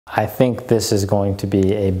I think this is going to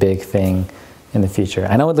be a big thing in the future.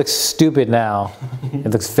 I know it looks stupid now. It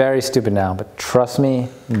looks very stupid now, but trust me,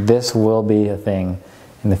 this will be a thing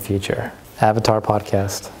in the future. Avatar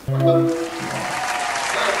podcast.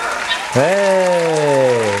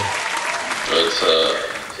 Hey! What's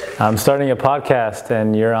up? I'm starting a podcast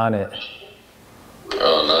and you're on it.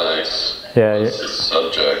 Oh, nice. Yeah. What's the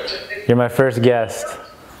subject? You're my first guest.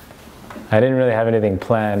 I didn't really have anything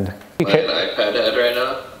planned. Am I an iPad head right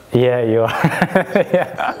now? Yeah, you are.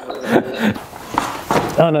 Yeah.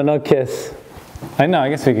 Oh no, no kiss. I know, I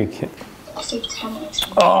guess we could kiss.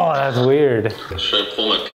 Oh, that's weird. Should I pull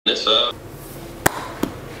my penis out?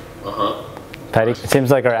 Uh-huh. Patty, it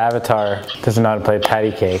seems like our avatar doesn't know how to play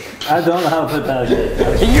patty cake. I don't know how to play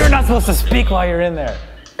patty cake. You're not supposed to speak while you're in there.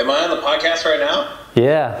 Am I on the podcast right now?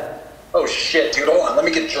 Yeah. Oh shit, dude, hold on, let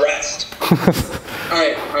me get dressed.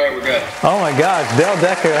 Alright, we're good. Oh my gosh, Dale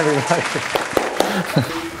Decker, everybody.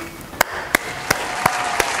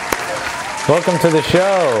 Welcome to the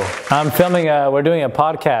show. I'm filming, we're doing a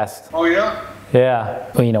podcast. Oh yeah? Yeah.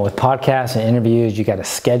 Well, you know, with podcasts and interviews, you got to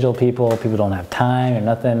schedule people. People don't have time or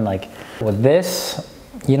nothing. Like with this,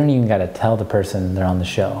 you don't even got to tell the person they're on the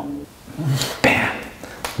show. Bam.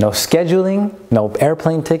 No scheduling, no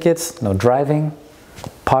airplane tickets, no driving.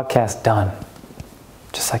 Podcast done.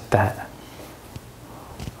 Just like that.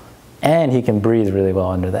 And he can breathe really well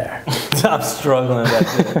under there. I'm struggling back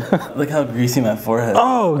there. Look how greasy my forehead is.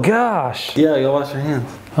 Oh gosh. Yeah, go wash your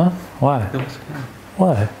hands. Huh? Why? Go wash your hands.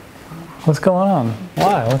 What? What's going on?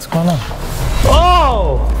 Why? What's going on?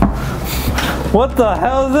 Oh! What the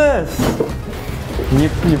hell is this?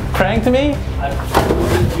 You pranked me?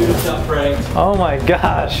 You just got pranked. Oh my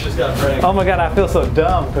gosh. Just got pranked. Oh my god, I feel so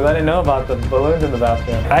dumb because I didn't know about the balloons in the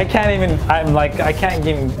bathroom. I can't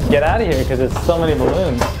even get out of here because there's so many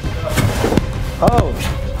balloons.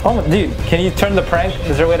 Oh dude, can you turn the prank?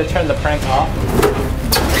 Is there a way to turn the prank off?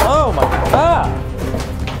 Oh my,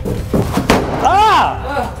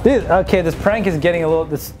 Dude, okay, this prank is getting a little,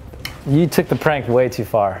 you took the prank way too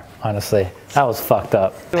far, honestly. That was fucked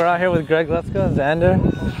up. We're out here with Greg Lutzka, Xander,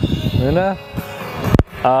 Luna.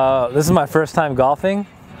 This is my first time golfing.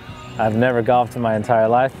 I've never golfed in my entire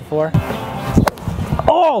life before.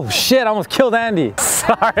 Oh shit, I almost killed Andy.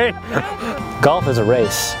 Sorry. Golf is a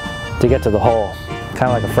race to get to the hole,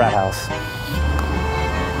 kind of like a frat house.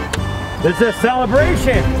 It's a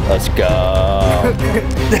celebration. Let's go.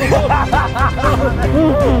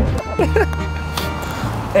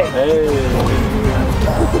 Hey.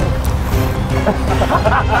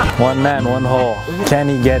 One man, one hole. Can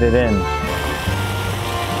he get it in?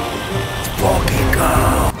 Fucking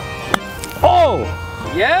go. Oh!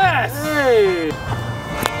 Yes! Hey.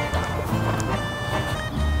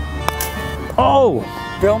 Oh!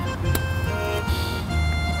 Film.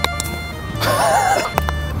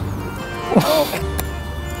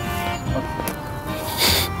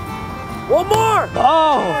 One more!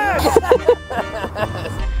 Oh!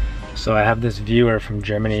 So I have this viewer from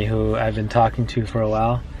Germany who I've been talking to for a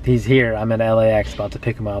while. He's here, I'm at LAX about to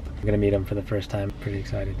pick him up. I'm gonna meet him for the first time, pretty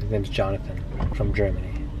excited. His name's Jonathan from Germany.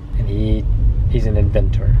 And he's an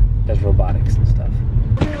inventor, does robotics and stuff.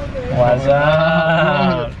 What's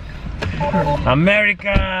up?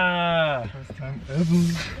 America! First time ever.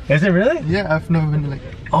 Is it really? Yeah, I've never been like.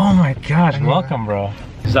 Oh my gosh, welcome bro.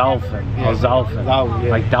 Zalfen, Yeah. Zalfen. Yeah.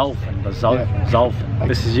 Like dolphin, but Zalfen, Yeah. Zalfen.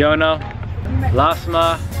 This is Jono. Lass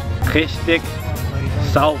mal richtig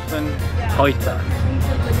saufen heute.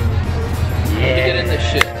 Get in this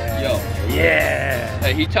shit. Yo. Yeah.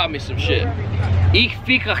 Hey, he taught me some shit. Ich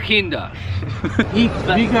fica Kinder. Ich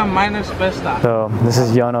fica meine Schwester. So this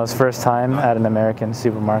is Jono's first time at an American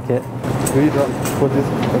supermarket. We don't put this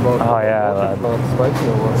about. Oh yeah, About spicy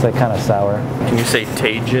or what? it's like kind of sour. Can you say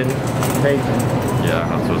Tajin? Yeah,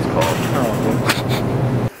 that's what it's called.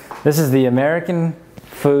 This is the American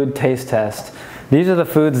food taste test. These are the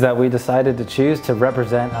foods that we decided to choose to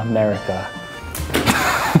represent America.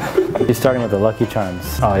 He's starting with the Lucky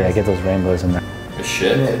Charms. Oh yeah, get those rainbows in there.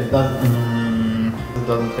 Shit. It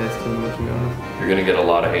doesn't taste too good, to be honest. You're gonna get a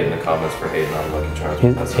lot of hate in the comments for hating on Lucky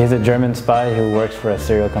Charms. He's a German spy who works for a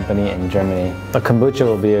cereal company in Germany. A kombucha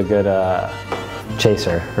will be a good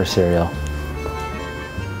chaser for cereal.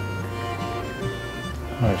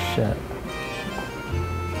 Oh shit.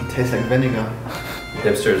 It tastes like vinegar.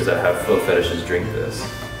 Hipsters that have foot fetishes drink this.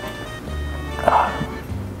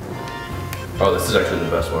 Oh, this is actually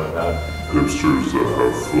the best one I've had. Hipsters that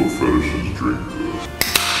have foot fetishes drink this.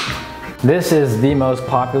 This is the most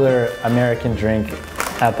popular American drink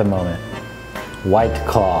at the moment. White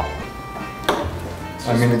Claw.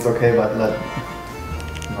 I mean, it's okay, but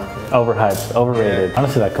Overhyped, overrated. Yeah.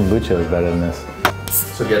 Honestly, that kombucha is better than this.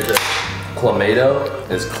 So get this. Clamato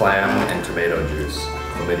is clam and tomato juice.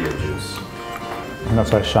 Chlamydia juice. And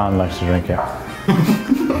that's why Sean likes to drink it.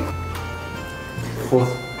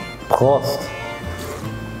 Prost.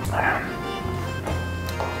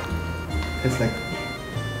 It's like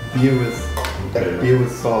beer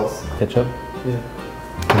with sauce. Ketchup? Yeah.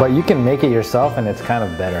 But you can make it yourself and it's kind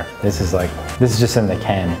of better. This is just in the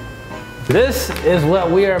can. This is what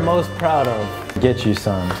we are most proud of. Get you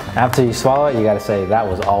some. After you swallow it, you gotta say, that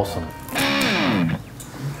was awesome. Yeah,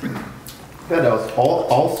 that was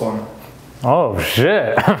awesome. Oh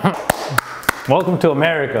shit. Welcome to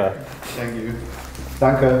America. Thank you.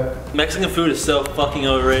 Danke. Mexican food is so fucking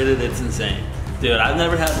overrated, it's insane. Dude, I've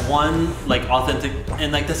never had one like authentic,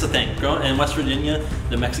 and like that's the thing. Growing in West Virginia,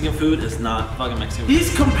 the Mexican food is not fucking Mexican food.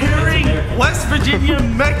 He's comparing West Virginia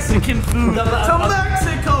Mexican food to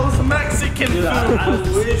Mexico's Mexican food. I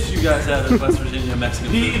wish you guys had a West Virginia Mexican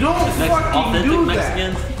food. You don't fucking do that.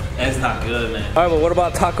 Mexican, and it's not good, man. Alright, but what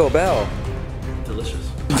about Taco Bell? Delicious.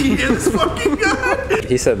 He is fucking good.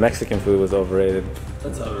 He said Mexican food was overrated.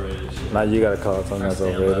 That's overrated shit. Now you gotta call it something that's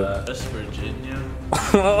overrated. West Virginia.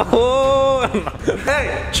 Oh!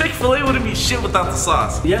 Hey, Chick-fil-A wouldn't be shit without the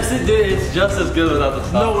sauce. Yes, it did. It's just as good without the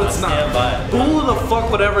sauce. No, it's I not. stand by it. Who the fuck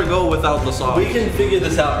would ever go without the sauce? We can figure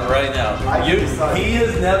this out right now. He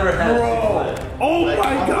has never had Chick-fil-A. Oh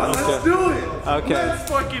my god, let's do it. Okay. Let's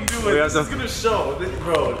fucking do it. This is gonna show.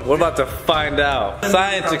 Bro. We're about to find out.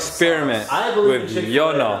 Science experiment I believe with in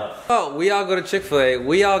Chick-fil-A Yono. now. Oh, we all go to Chick-fil-A,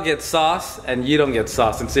 we all get sauce, and you don't get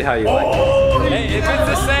sauce, and see how you like it. Hey, if it's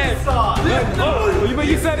the same. But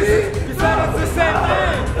you said it's the same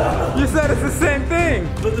thing. You said it's the same thing.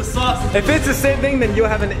 But the sauce. If it's the same thing, then you'll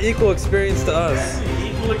have an equal experience to us.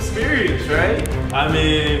 Equal experience, right? I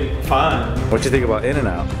mean, fine. What you think about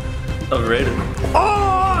In-N-Out? Overrated.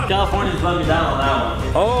 Oh! California's let me down on that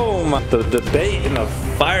one. Oh my, the debate in the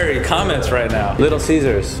fiery comments right now. Little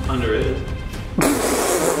Caesars. Underrated.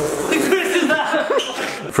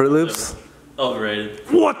 Fruit Loops. Overrated.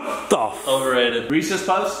 What the f? Overrated. Reese's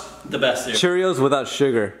Puffs, the best cereal. Cheerios without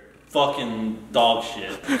sugar. Fucking dog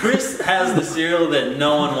shit. Chris has the cereal that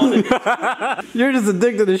no one wanted. You're just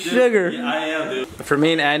addicted to sugar. Yeah, I am, dude. For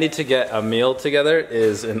me and Andy to get a meal together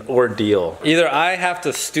is an ordeal. Either I have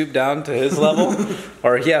to stoop down to his level,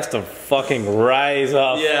 or he has to fucking rise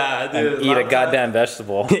up and eat a goddamn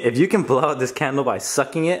vegetable. If you can blow out this candle by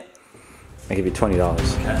sucking it, I'll give you $20.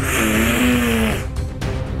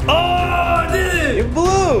 Oh, I did it! You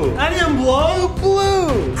blew! I didn't blow. You blew!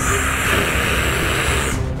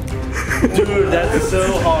 Dude, that's so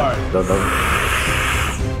hard. I'm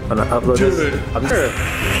gonna upload this. I'm sure.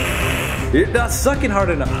 You're not sucking hard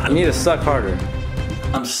enough. I need to suck harder.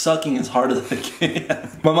 I'm sucking as hard as I can.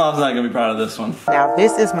 My mom's not gonna be proud of this one. Now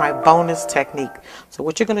this is my bonus technique. So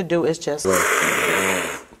what you're gonna do is just...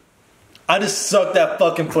 I just sucked that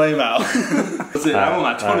fucking flame out. That's it, I want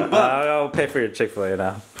my $20 bucks. I'll pay for your Chick-fil-A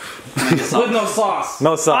now. With no sauce.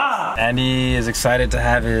 No sauce. Andy is excited to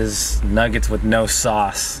have his nuggets with no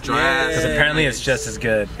sauce. Because apparently it's just as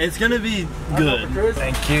good. It's gonna be good.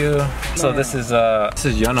 Thank you. So this is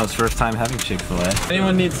Yono's first time having Chick-fil-A.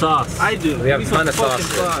 Anyone need sauce? I do. We have a ton of sauce.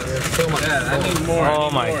 So much. Yeah, I need more. Oh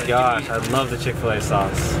my gosh, I love the Chick-fil-A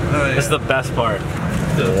sauce. This is the best part.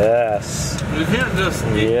 Yes. You can't just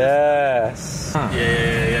eat. Yes.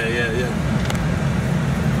 Yeah.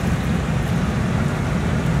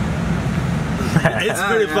 It's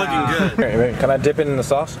pretty fucking good. Wait, can I dip it in the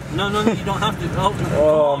sauce? No, you don't have to.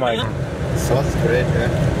 Oh my god. The sauce is great, yeah.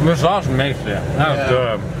 The sauce makes it. That's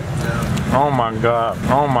good. Yeah. Oh my god.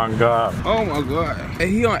 Oh my god. Oh my god.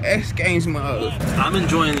 He on X Games mode. I'm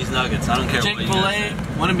enjoying these nuggets. I don't care what you guys say.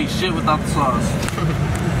 Wouldn't be shit without the sauce.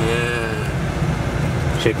 Yeah.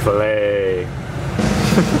 Chick-fil-A. I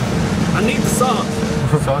need the sauce.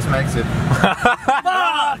 Sauce makes it.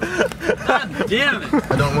 God damn it.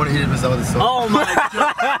 I don't want to eat it without the sauce. Oh my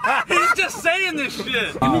god. He's just saying this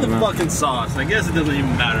shit. Give me the fucking sauce. I guess it doesn't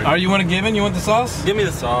even matter. Oh, you want to give in? You want the sauce? Give me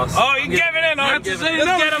the sauce. Oh, you giving in? Let's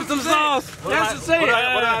get him some sauce. Yes, to say it.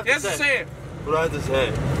 Yes, to say it. What do I have to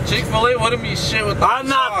say? Chick-fil-A wouldn't be shit without I'm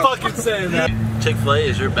not fucking saying that. Chick-fil-A,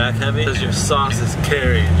 is your back heavy? Because your sauce is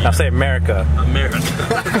carrying you. I'll say America. America.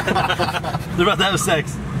 They're about to have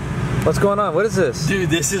sex. What's going on? What is this? Dude,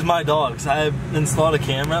 this is my dogs. I have installed a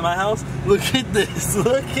camera at my house. Look at this.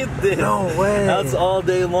 Look at this. No way. That's all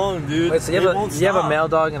day long, dude. Wait, so you have a male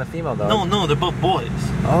dog and a female dog? No, they're both boys.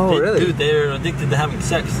 Oh, really? Dude, they're addicted to having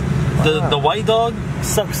sex. The white dog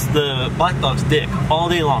sucks the black dog's dick all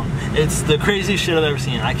day long. It's the craziest shit I've ever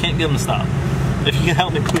seen. I can't get him to stop. If you can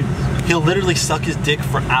help me, please. He'll literally suck his dick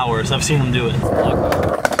for hours. I've seen him do it.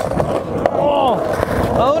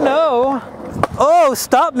 Oh no! Oh,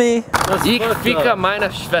 stop me! Ich fica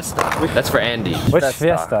meine Schwester. That's for Andy. Which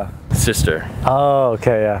fiesta? Sister. Oh,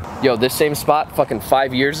 okay, yeah. Yo, this same spot fucking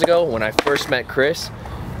 5 years ago when I first met Chris,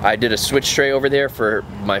 I did a switch tray over there for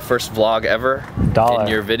my first vlog ever. $1. In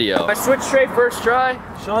your video. My switch tray first try.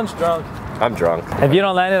 Sean's drunk. I'm drunk. If you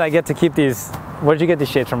don't land it, I get to keep these. Where'd you get these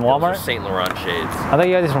shades from Walmart? St. Laurent shades. I think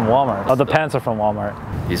you got these from Walmart. Oh, the pants are from Walmart.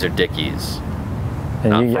 These are Dickies.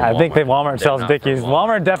 And I think that Walmart They're sells not Dickies. from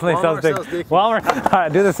Walmart definitely sells Dickies. Walmart. All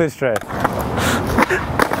right, do the switch tray.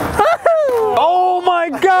 Oh my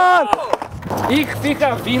God! Ich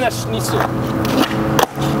fica Wiener Schnitzel.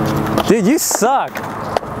 Dude, you suck.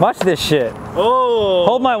 Watch this shit. Oh!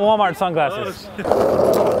 Hold my Walmart sunglasses.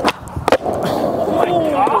 Oh my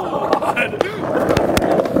God!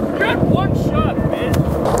 You're one shot, man.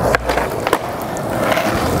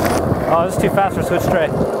 Oh, this is too fast for switch tray.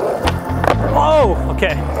 Oh,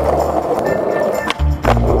 okay.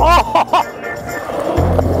 Oh!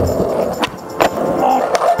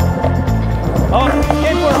 Oh,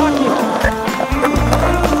 skateboard hockey.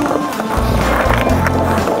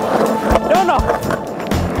 No.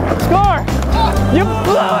 Score! You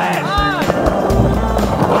blew it!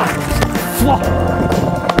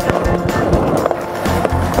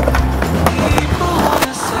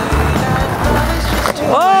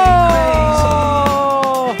 Oh!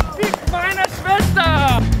 Meine Schwester!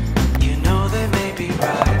 You know they may be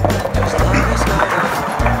right, because love is not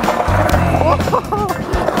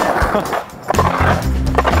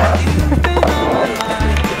You've been on my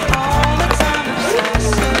mind all the time,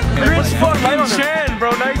 obsessive. Rich fucking Chann, bro.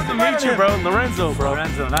 Nice to meet you, bro. Lorenzo, bro.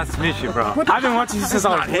 Lorenzo, nice to meet you, bro. I've been watching you since I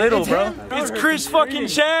was little, bro. It's Chris fucking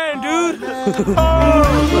Chann, dude.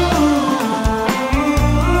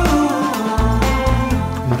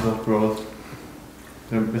 These look gross.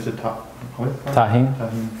 Is it Tahini?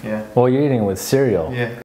 Tahini, yeah. Well, you're eating it with cereal. Yeah.